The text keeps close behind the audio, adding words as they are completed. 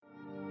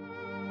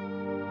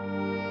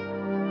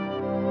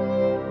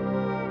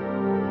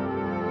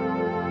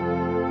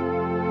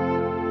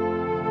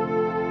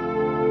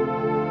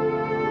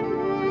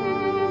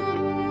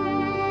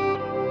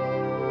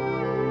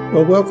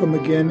Well, welcome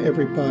again,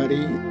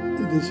 everybody.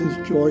 This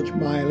is George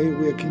Miley.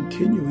 We're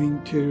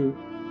continuing to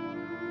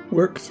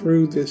work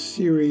through this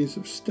series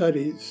of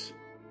studies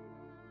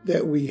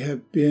that we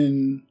have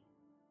been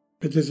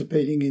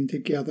participating in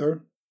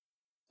together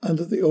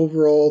under the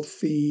overall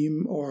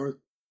theme or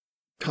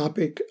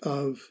topic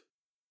of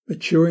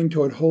maturing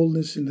toward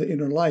wholeness in the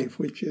inner life,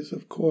 which is,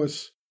 of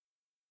course,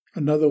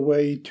 another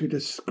way to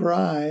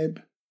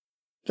describe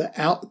the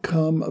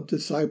outcome of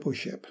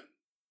discipleship.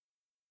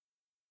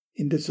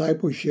 In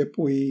discipleship,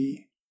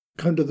 we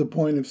come to the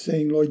point of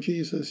saying, Lord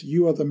Jesus,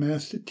 you are the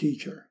master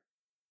teacher.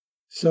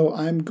 So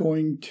I'm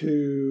going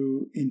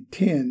to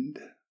intend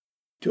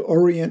to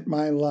orient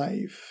my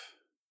life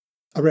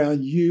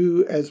around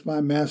you as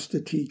my master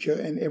teacher,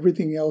 and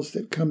everything else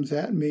that comes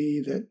at me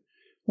that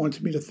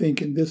wants me to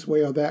think in this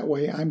way or that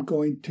way, I'm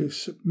going to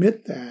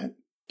submit that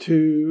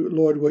to,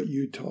 Lord, what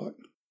you taught.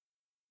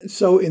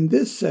 So in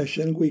this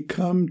session, we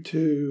come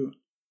to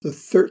the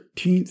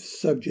 13th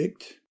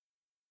subject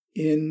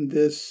in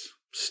this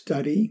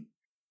study,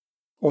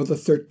 or the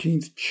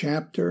 13th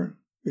chapter,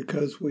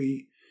 because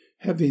we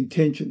have the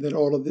intention that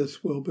all of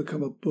this will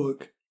become a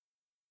book.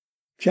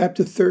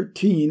 Chapter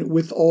 13,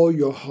 with all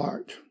your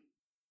heart.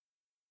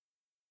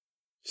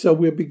 So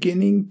we're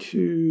beginning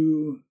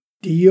to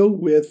deal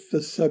with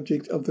the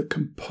subject of the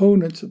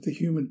components of the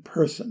human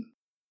person.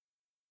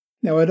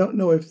 Now, I don't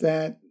know if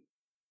that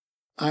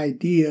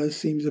idea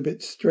seems a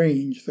bit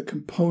strange, the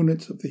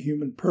components of the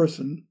human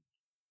person.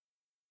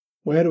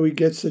 Where do we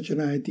get such an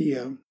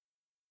idea?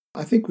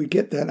 I think we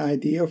get that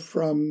idea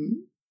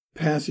from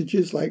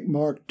passages like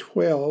Mark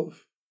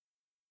 12,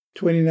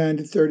 29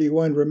 to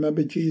 31.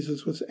 Remember,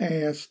 Jesus was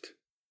asked,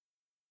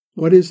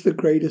 what is the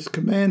greatest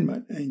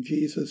commandment? And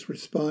Jesus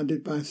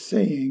responded by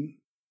saying,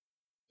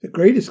 the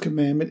greatest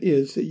commandment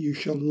is that you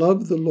shall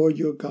love the Lord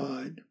your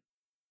God.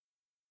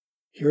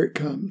 Here it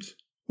comes.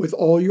 With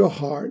all your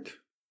heart,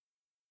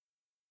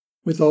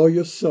 with all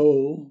your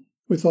soul,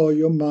 with all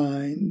your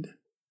mind,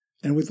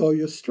 and with all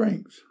your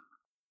strength.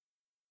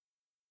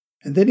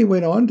 And then he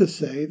went on to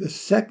say, the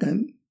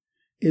second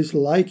is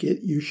like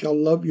it, you shall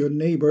love your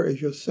neighbor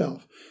as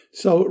yourself.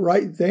 So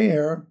right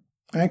there,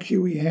 actually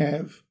we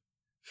have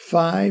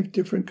 5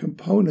 different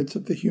components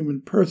of the human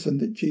person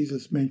that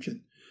Jesus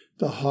mentioned.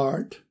 The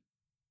heart.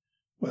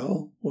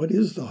 Well, what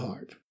is the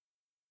heart?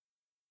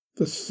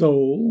 The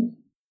soul,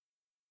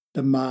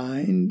 the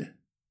mind,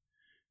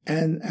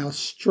 and our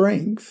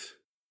strength,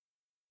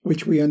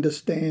 which we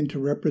understand to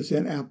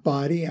represent our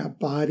body. Our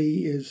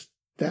body is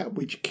that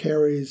which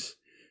carries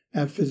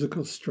our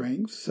physical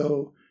strength.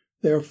 So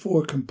there are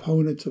 4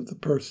 components of the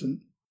person.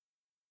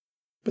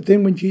 But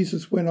then when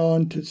Jesus went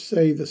on to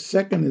say, the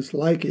second is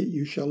like it,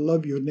 you shall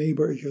love your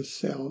neighbor as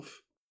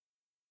yourself,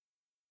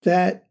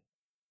 that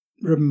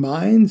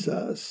reminds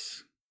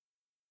us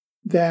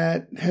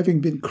that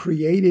having been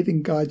created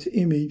in God's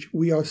image,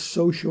 we are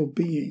social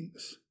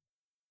beings.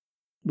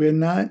 We're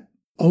not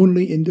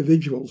only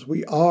individuals.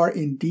 We are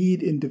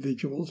indeed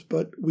individuals,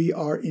 but we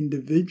are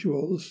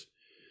individuals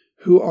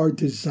who are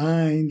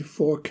designed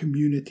for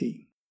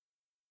community.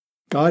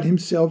 God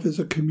himself is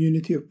a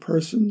community of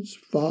persons,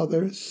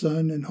 Father,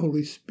 Son, and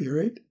Holy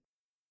Spirit.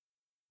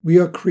 We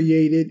are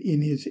created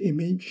in his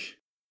image.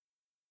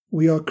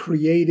 We are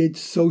created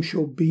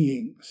social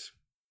beings.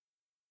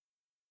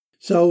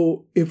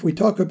 So if we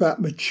talk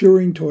about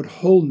maturing toward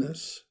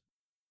wholeness,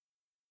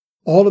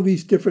 all of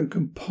these different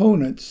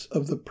components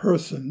of the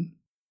person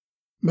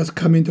must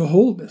come into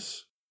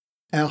wholeness.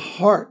 Our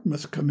heart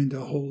must come into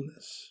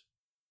wholeness.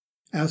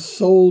 Our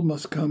soul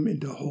must come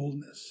into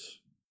wholeness.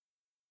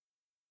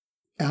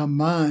 Our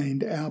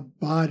mind, our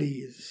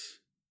bodies,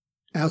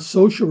 our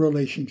social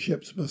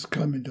relationships must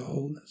come into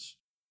wholeness.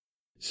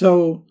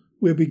 So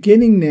we're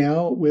beginning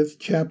now with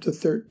chapter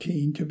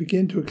 13 to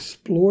begin to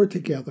explore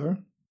together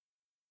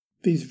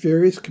these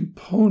various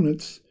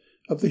components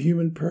of the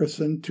human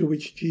person to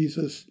which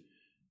Jesus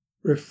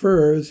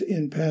refers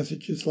in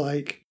passages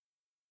like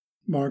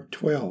Mark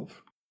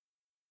 12.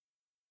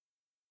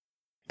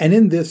 And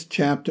in this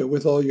chapter,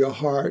 with all your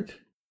heart,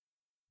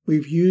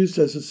 we've used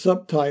as a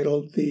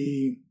subtitle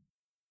the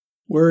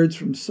words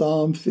from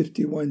Psalm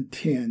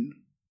 51:10.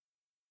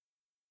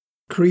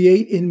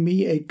 Create in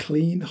me a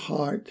clean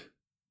heart,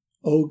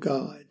 O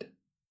God,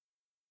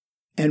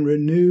 and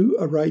renew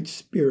a right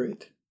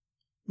spirit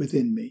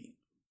within me.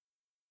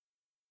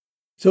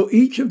 So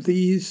each of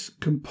these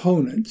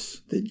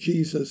components that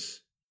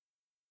Jesus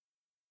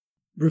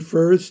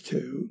refers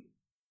to,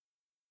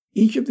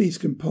 each of these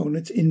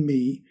components in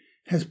me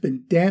has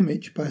been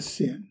damaged by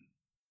sin.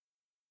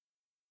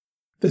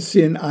 The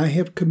sin I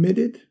have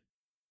committed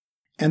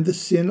and the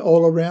sin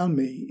all around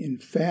me in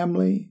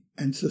family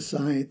and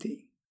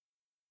society.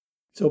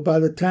 So by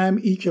the time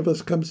each of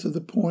us comes to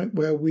the point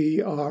where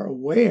we are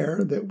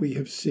aware that we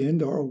have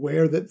sinned or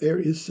aware that there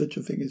is such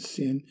a thing as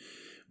sin,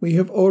 we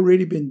have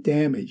already been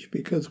damaged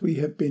because we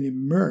have been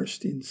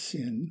immersed in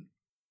sin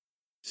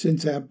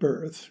since our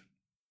birth.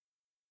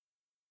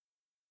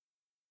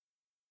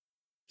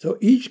 So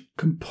each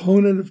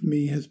component of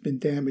me has been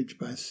damaged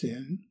by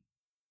sin.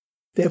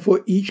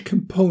 Therefore, each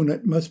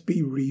component must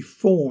be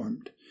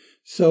reformed.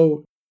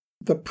 So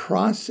the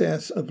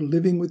process of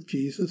living with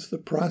Jesus, the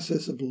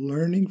process of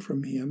learning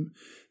from him,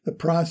 the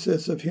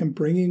process of him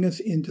bringing us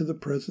into the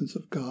presence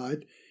of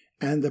God,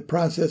 and the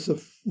process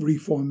of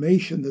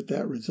reformation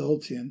that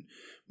results in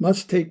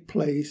must take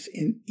place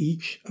in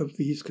each of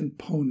these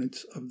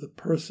components of the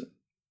person.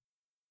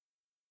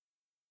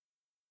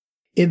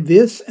 In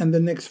this and the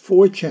next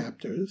 4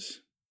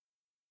 chapters,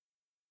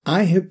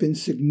 I have been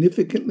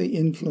significantly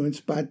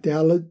influenced by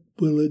Dallas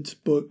Willard's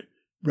book,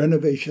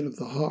 Renovation of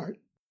the Heart.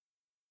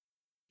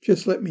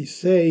 Just let me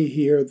say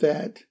here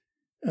that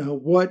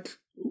what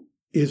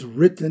is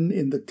written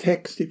in the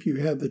text, if you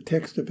have the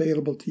text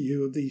available to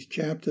you of these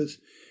chapters,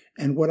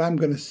 and what I'm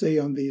going to say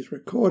on these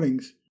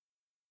recordings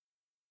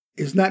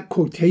is not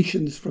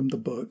quotations from the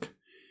book,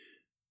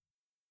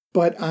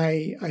 but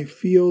I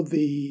feel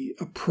the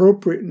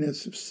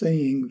appropriateness of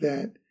saying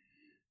that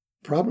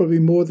probably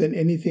more than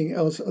anything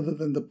else other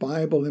than the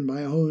Bible in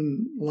my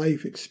own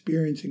life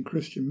experience in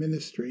Christian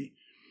ministry,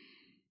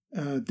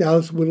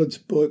 Dallas Willard's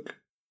book,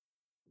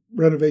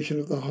 Renovation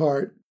of the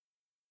Heart,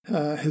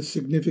 has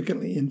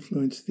significantly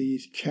influenced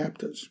these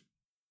chapters.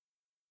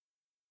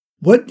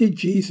 What did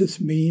Jesus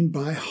mean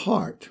by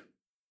heart?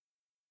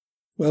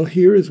 Well,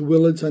 here is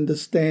Willard's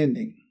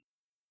understanding.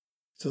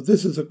 So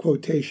this is a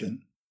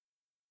quotation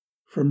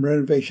from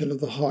Renovation of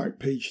the Heart,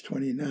 page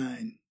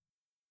 29.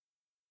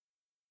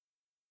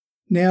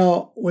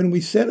 Now, when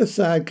we set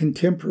aside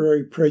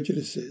contemporary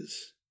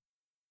prejudices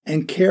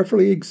and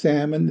carefully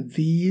examine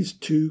these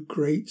 2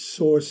 great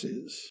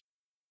sources,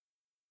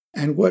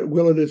 and what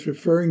Willard is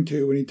referring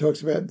to when he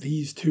talks about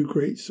these 2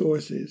 great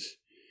sources,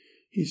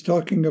 he's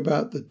talking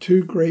about the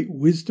 2 great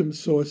wisdom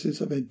sources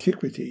of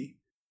antiquity,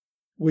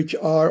 which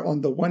are,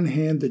 on the one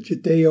hand, the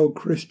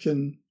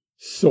Judeo-Christian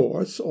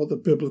source, or the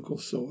biblical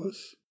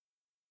source,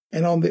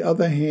 and on the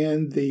other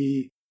hand,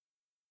 the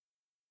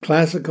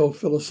classical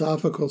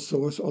philosophical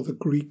source, or the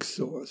Greek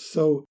source.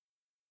 So,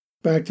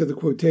 back to the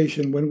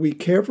quotation, when we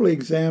carefully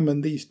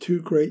examine these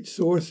 2 great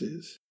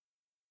sources,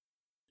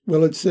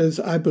 Willard says,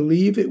 I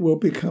believe it will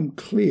become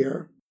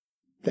clear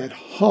that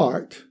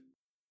heart,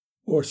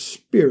 or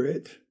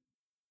spirit,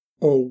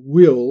 or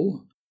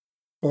will,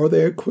 or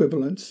their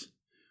equivalents,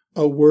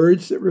 are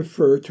words that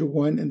refer to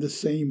one and the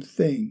same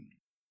thing,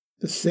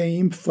 the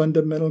same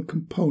fundamental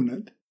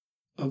component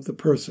of the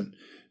person.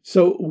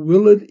 So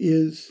Willard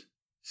is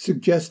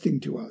suggesting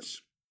to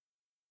us,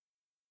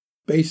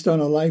 based on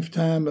a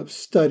lifetime of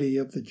study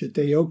of the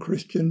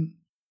Judeo-Christian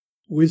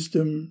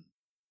wisdom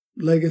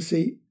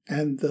legacy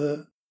and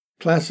the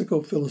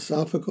classical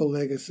philosophical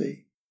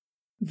legacy,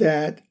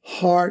 that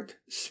heart,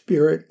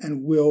 spirit,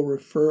 and will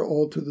refer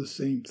all to the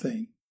same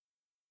thing.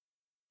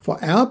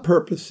 For our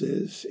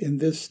purposes in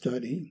this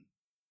study,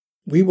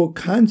 we will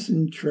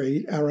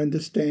concentrate our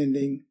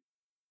understanding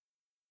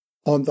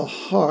on the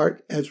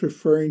heart as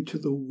referring to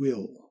the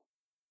will.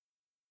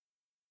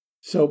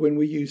 So when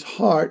we use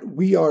heart,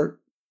 we are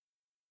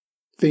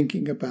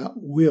thinking about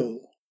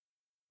will,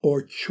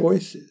 or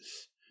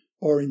choices,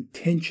 or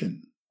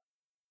intention.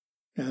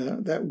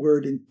 That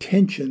word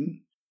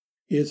intention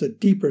is a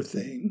deeper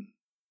thing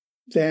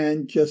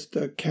than just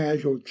a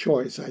casual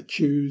choice. I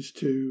choose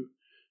to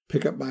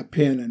pick up my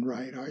pen and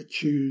write, or I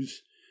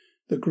choose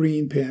the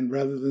green pen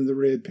rather than the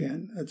red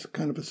pen. That's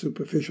kind of a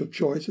superficial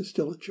choice. It's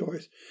still a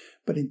choice.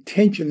 But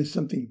intention is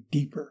something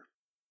deeper.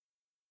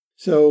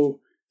 So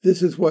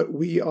this is what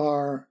we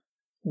are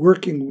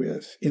working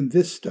with in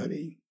this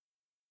study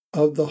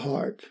of the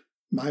heart,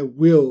 my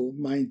will,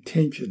 my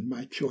intention,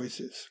 my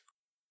choices.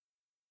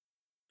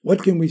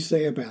 What can we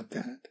say about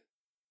that?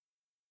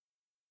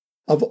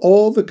 Of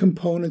all the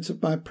components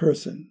of my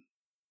person,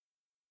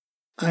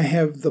 I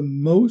have the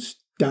most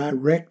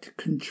direct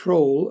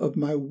control of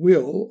my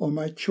will or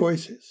my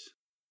choices.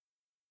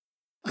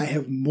 I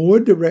have more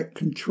direct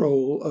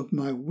control of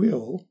my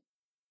will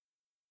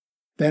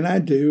than I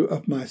do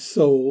of my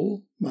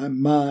soul, my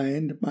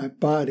mind, my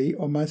body,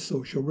 or my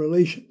social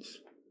relations.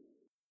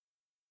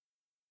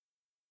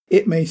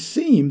 It may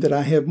seem that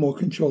I have more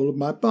control of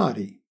my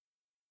body.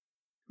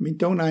 I mean,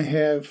 don't I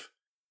have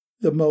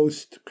the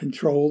most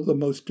control, the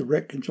most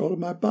direct control of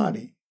my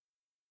body?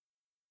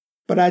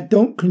 But I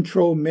don't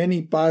control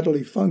many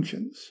bodily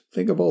functions.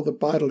 Think of all the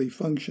bodily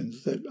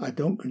functions that I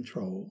don't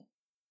control.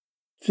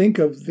 Think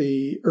of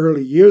the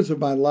early years of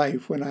my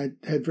life when I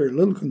had very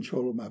little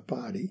control of my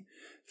body.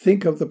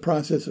 Think of the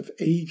process of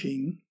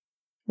aging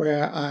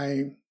where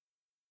I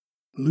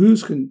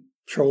lose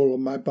control of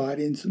my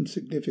body in some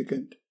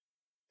significant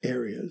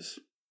areas.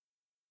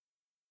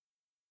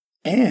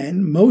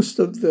 And most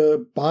of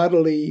the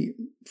bodily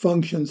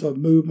functions or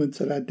movements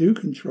that I do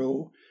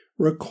control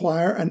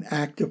require an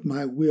act of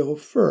my will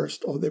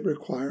first, or they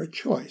require a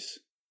choice.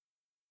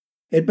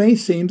 It may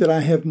seem that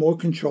I have more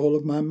control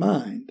of my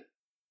mind,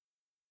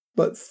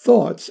 but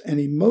thoughts and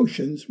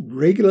emotions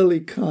regularly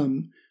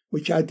come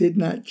which I did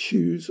not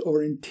choose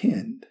or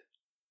intend.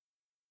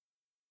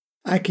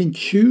 I can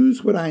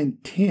choose what I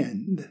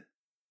intend,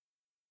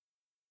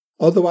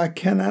 although I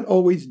cannot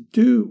always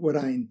do what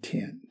I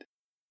intend.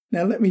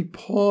 Now let me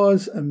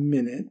pause a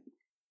minute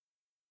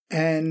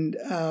and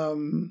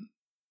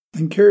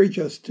encourage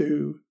us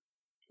to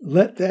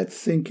let that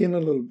sink in a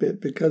little bit,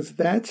 because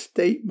that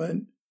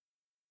statement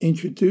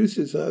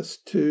introduces us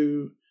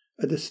to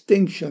a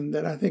distinction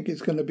that I think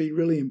is going to be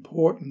really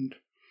important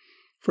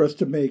for us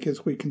to make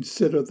as we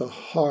consider the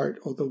heart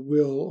or the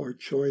will or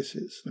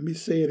choices. Let me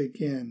say it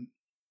again.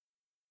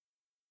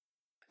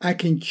 I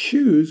can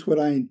choose what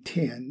I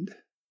intend,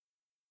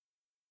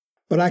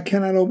 but I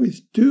cannot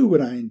always do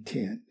what I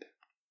intend.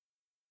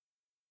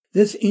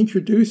 This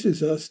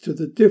introduces us to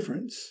the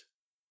difference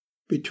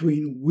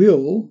between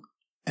will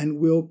and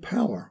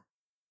willpower.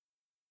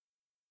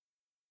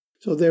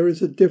 So there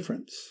is a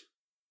difference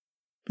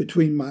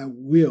between my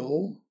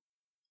will,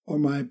 or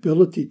my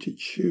ability to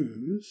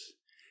choose,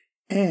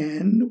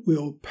 and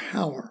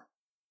willpower.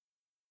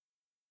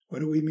 What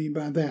do we mean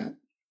by that?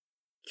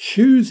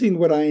 Choosing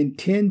what I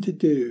intend to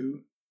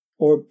do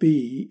or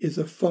be is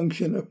a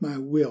function of my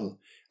will.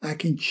 I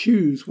can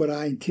choose what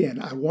I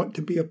intend. I want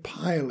to be a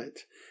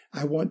pilot.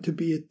 I want to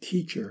be a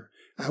teacher.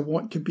 I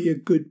want to be a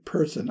good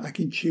person. I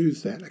can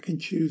choose that. I can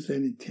choose that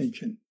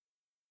intention.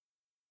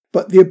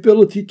 But the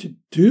ability to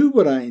do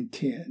what I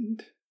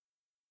intend,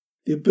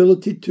 the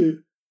ability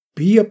to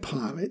be a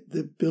pilot, the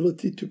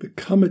ability to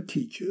become a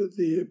teacher,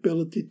 the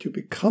ability to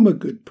become a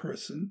good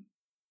person,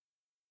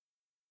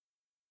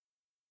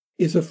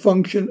 is a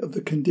function of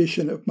the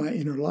condition of my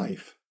inner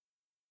life.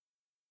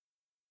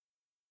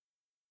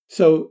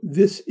 So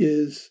this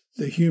is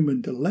the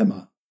human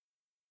dilemma,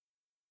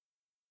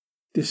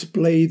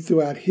 displayed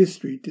throughout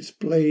history,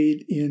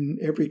 displayed in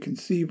every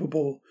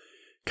conceivable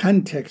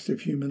context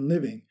of human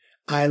living.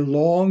 I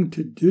long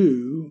to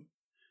do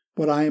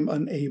what I am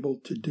unable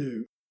to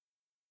do.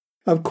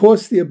 Of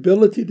course, the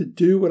ability to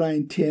do what I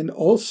intend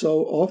also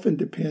often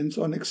depends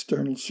on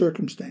external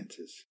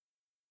circumstances.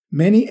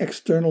 Many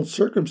external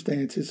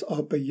circumstances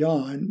are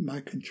beyond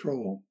my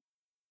control.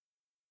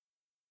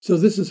 So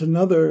this is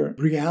another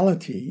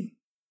reality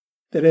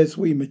that as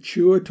we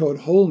mature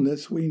toward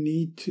wholeness, we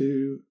need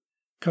to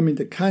come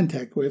into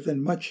contact with,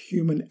 and much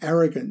human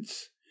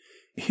arrogance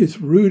is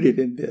rooted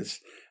in this.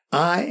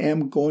 I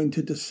am going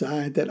to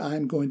decide that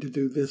I'm going to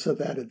do this or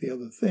that or the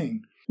other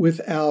thing,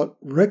 without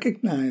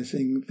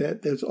recognizing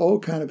that there's all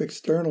kind of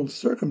external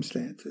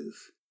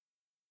circumstances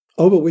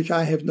over which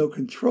I have no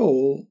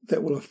control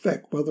that will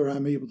affect whether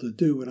I'm able to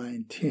do what I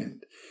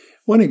intend.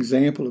 One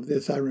example of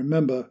this I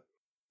remember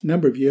a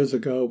number of years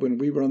ago when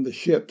we were on the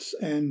ships,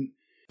 and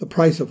the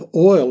price of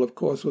oil, of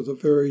course, was a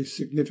very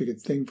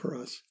significant thing for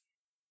us.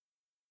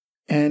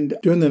 And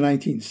during the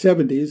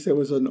 1970s, there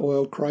was an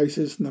oil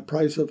crisis, and the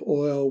price of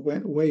oil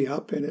went way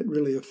up, and it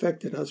really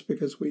affected us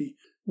because we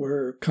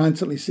were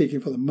constantly seeking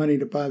for the money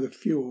to buy the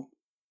fuel.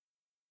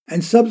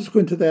 And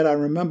subsequent to that, I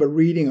remember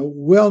reading a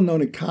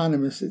well-known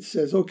economist that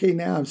says, okay,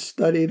 now I've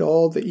studied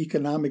all the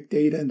economic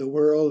data in the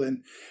world,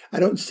 and I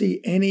don't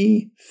see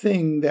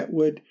anything that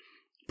would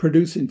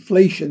produce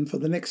inflation for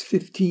the next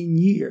 15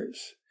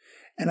 years.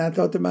 And I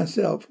thought to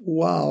myself,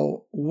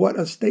 wow, what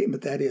a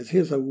statement that is.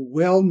 Here's a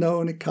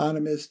well-known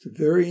economist,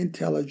 very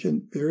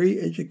intelligent, very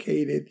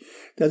educated,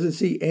 doesn't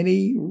see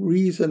any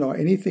reason or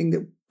anything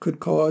that could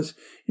cause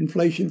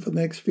inflation for the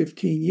next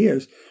 15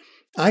 years.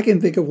 I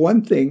can think of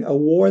one thing, a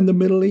war in the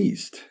Middle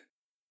East.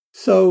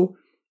 So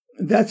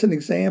that's an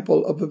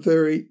example of a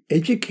very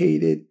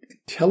educated,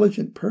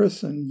 intelligent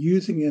person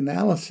using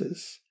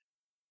analysis,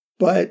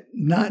 but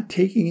not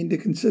taking into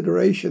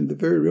consideration the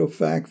very real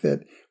fact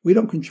that we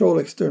don't control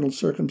external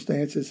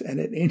circumstances, and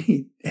at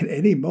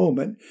any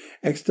moment,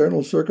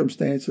 external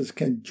circumstances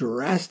can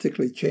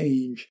drastically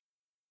change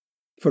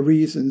for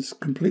reasons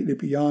completely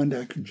beyond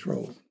our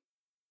control.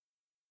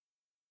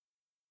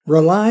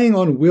 Relying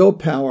on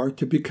willpower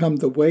to become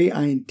the way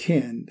I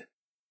intend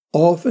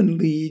often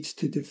leads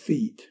to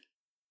defeat.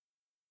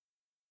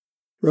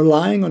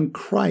 Relying on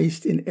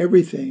Christ in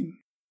everything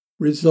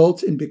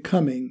results in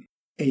becoming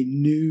a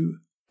new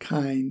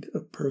kind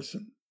of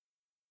person.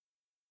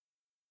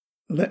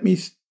 Let me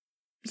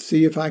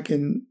see if I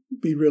can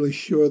be really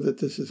sure that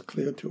this is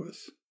clear to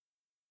us.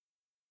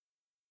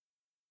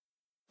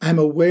 I'm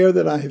aware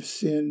that I have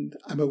sinned.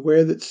 I'm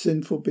aware that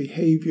sinful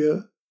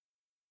behavior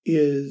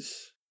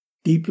is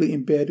deeply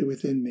embedded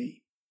within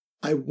me.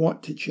 I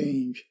want to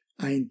change.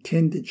 I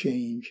intend to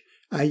change.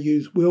 I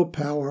use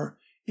willpower.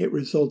 It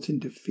results in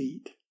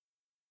defeat.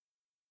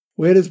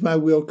 Where does my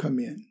will come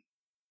in?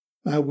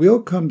 My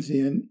will comes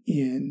in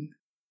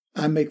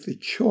I make the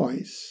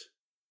choice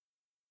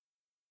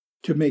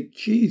to make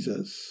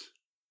Jesus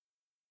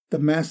the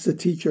master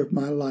teacher of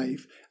my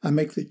life. I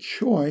make the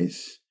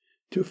choice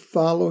to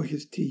follow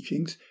his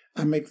teachings.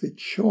 I make the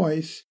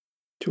choice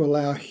to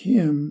allow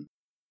him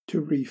to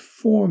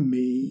reform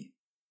me.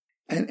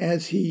 And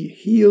as he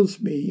heals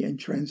me and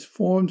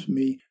transforms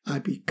me, I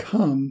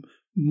become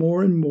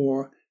more and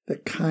more the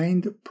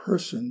kind of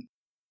person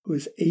who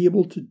is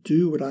able to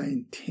do what I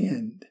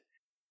intend.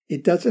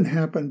 It doesn't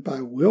happen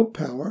by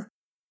willpower.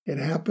 It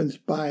happens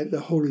by the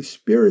Holy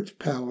Spirit's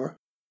power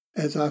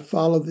as I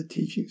follow the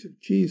teachings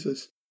of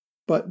Jesus.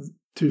 But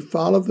to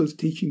follow those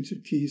teachings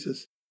of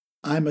Jesus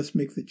I must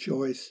make the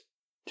choice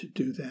to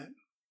do that.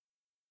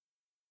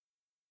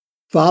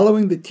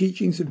 Following the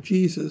teachings of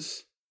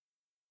Jesus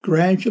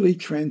gradually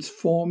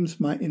transforms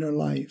my inner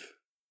life.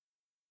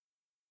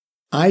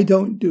 I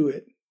don't do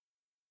it.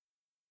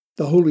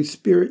 The Holy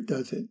Spirit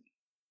does it.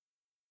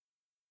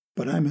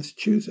 But I must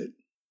choose it.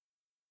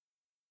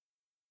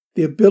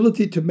 The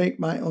ability to make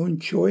my own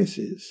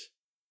choices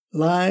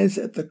lies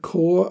at the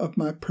core of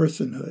my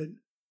personhood,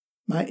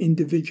 my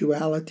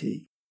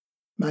individuality,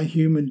 my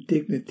human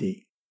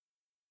dignity.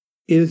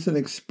 It is an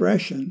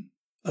expression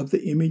of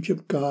the image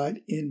of God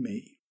in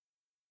me.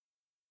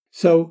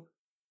 So,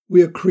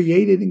 we are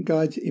created in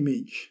God's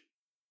image.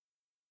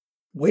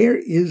 Where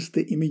is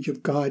the image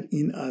of God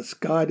in us?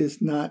 God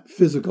is not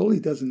physical. He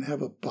doesn't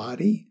have a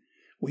body.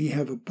 We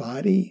have a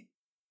body.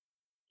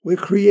 We're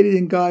created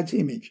in God's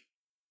image.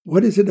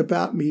 What is it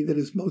about me that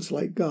is most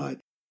like God?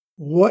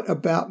 What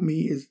about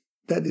me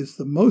that is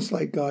the most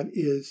like God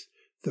is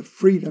the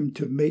freedom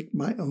to make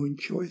my own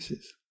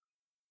choices.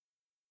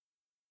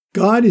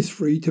 God is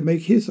free to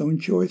make his own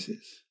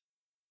choices.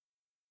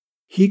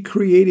 He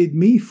created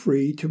me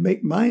free to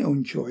make my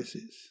own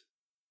choices.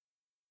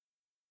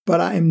 But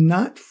I am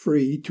not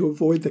free to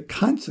avoid the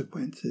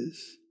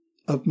consequences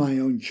of my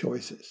own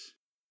choices.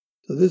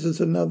 So this is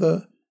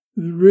another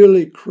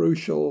really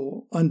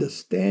crucial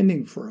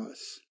understanding for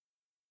us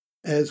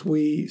as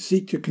we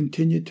seek to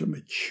continue to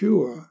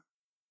mature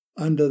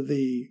under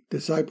the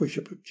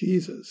discipleship of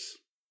Jesus.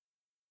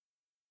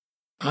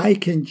 I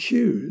can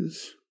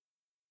choose,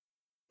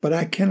 but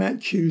I cannot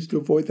choose to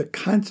avoid the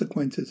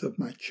consequences of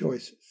my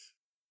choices.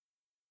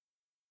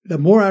 The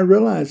more I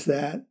realize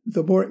that,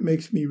 the more it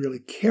makes me really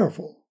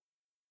careful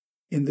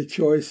in the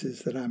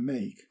choices that I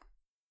make.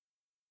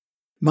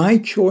 My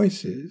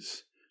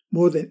choices,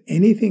 more than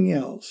anything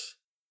else,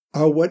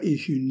 are what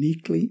is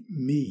uniquely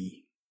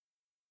me.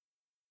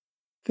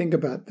 Think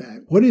about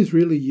that. What is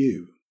really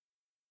you?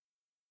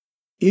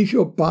 Is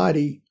your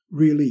body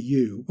really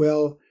you?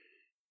 Well,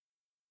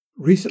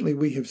 recently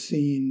we have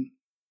seen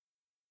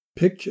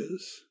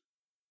pictures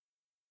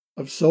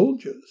of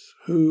soldiers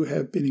who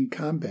have been in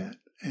combat,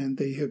 and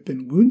they have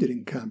been wounded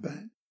in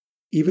combat,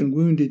 even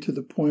wounded to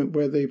the point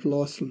where they've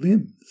lost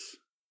limbs.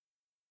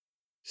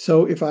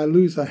 So if I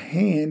lose a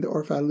hand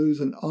or if I lose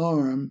an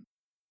arm,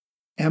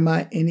 am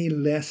I any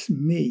less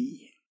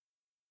me?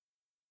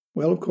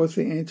 Well, of course,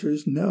 the answer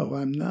is no,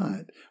 I'm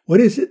not. What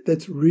is it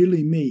that's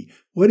really me?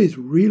 What is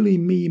really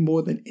me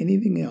more than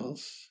anything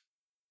else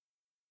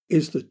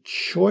is the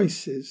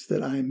choices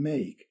that I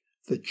make,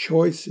 the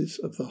choices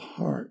of the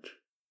heart.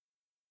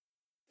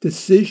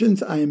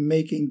 Decisions I am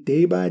making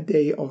day by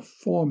day are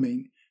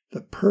forming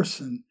the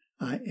person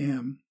I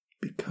am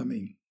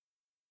becoming.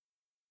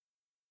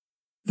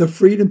 The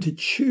freedom to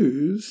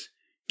choose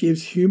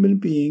gives human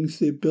beings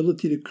the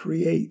ability to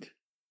create.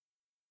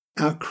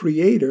 Our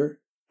Creator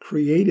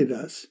created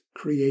us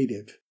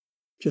creative,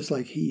 just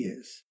like He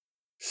is.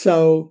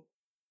 So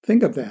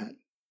think of that.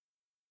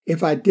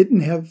 If I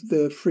didn't have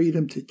the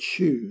freedom to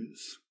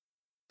choose,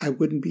 I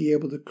wouldn't be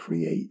able to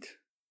create.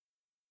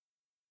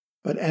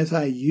 But as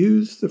I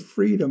use the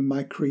freedom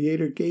my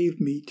Creator gave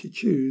me to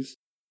choose,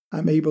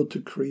 I'm able to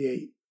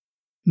create.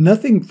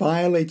 Nothing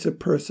violates a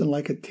person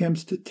like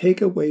attempts to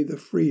take away the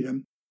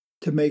freedom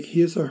to make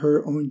his or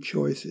her own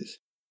choices.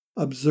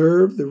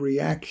 Observe the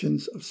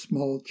reactions of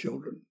small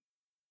children.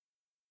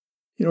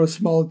 You know, a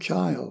small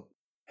child.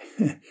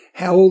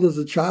 How old does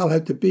a child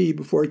have to be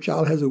before a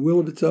child has a will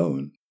of its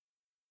own?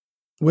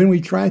 When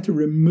we try to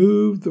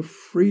remove the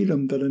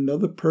freedom that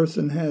another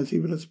person has,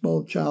 even a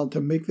small child,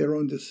 to make their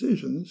own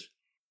decisions,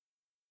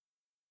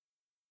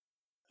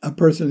 a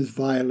person is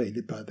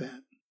violated by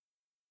that.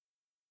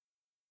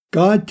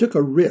 God took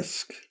a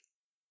risk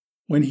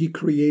when He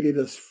created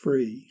us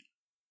free.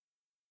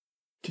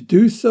 To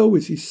do so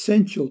is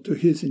essential to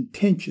His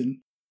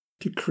intention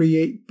to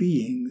create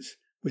beings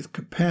with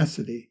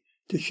capacity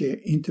to share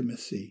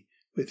intimacy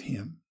with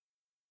Him.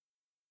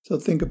 So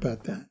think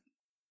about that.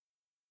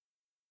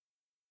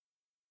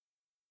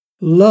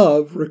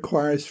 Love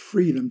requires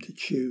freedom to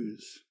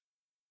choose.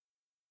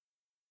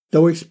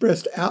 Though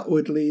expressed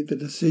outwardly, the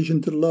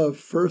decision to love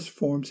first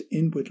forms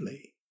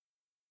inwardly.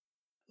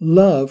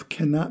 Love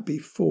cannot be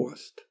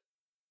forced.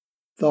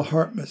 The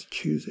heart must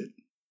choose it.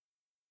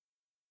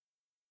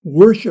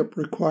 Worship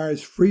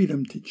requires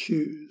freedom to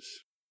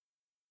choose.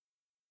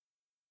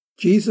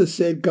 Jesus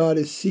said God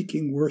is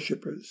seeking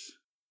worshipers.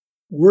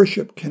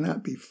 Worship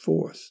cannot be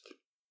forced.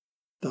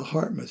 The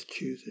heart must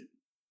choose it.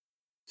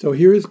 So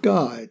here is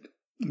God,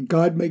 and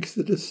God makes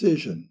the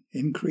decision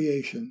in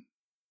creation.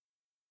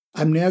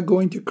 I'm now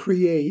going to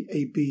create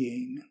a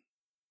being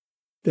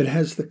that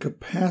has the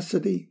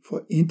capacity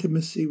for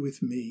intimacy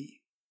with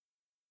me,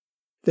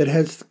 that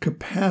has the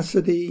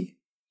capacity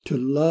to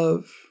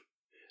love,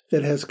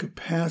 that has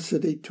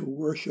capacity to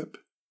worship.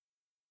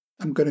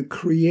 I'm going to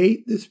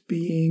create this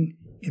being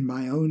in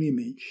my own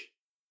image.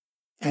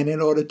 And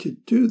in order to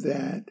do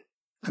that,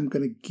 I'm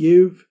going to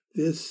give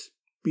this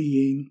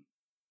being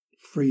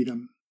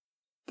freedom,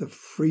 the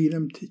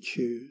freedom to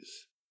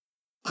choose.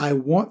 I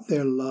want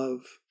their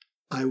love.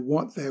 I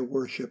want that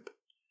worship.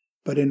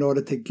 But in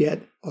order to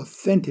get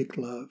authentic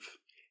love,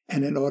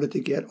 and in order to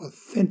get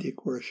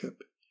authentic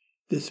worship,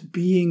 this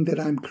being that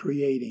I'm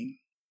creating,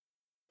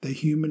 the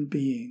human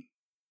being,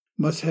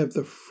 must have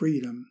the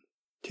freedom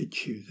to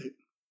choose it.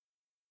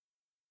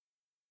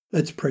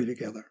 Let's pray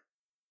together.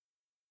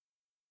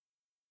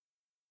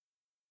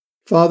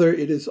 Father,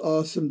 it is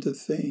awesome to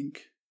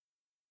think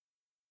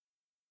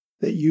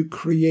that you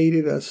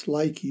created us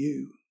like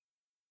you,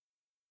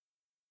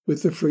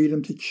 with the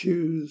freedom to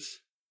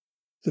choose,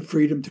 the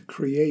freedom to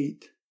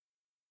create,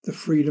 the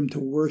freedom to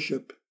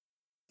worship,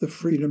 the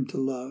freedom to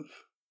love.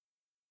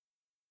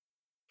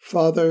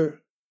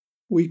 Father,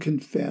 we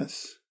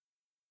confess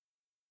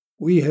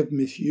we have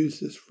misused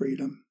this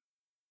freedom.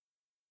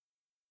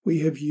 We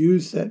have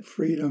used that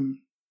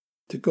freedom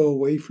to go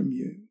away from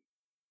you,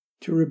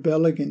 to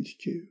rebel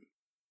against you,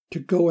 to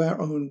go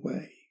our own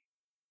way.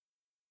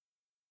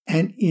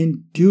 And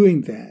in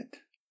doing that,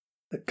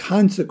 the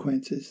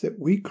consequences that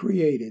we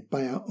created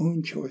by our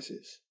own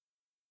choices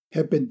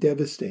have been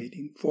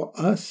devastating for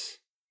us,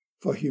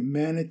 for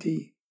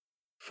humanity,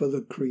 for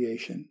the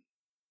creation.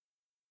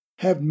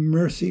 Have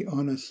mercy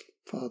on us,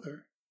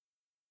 Father.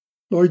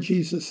 Lord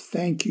Jesus,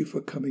 thank you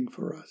for coming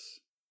for us.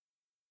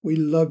 We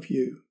love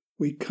you.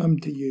 We come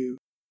to you.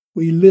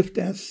 We lift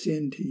our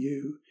sin to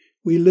you.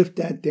 We lift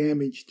our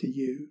damage to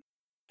you.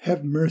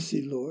 Have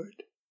mercy,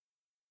 Lord.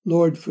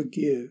 Lord,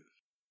 forgive.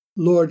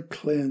 Lord,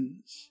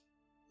 cleanse.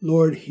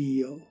 Lord,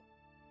 heal.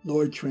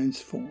 Lord,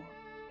 transform.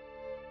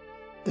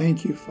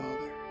 Thank you,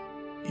 Father.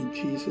 In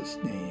Jesus'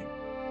 name,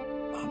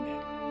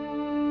 amen.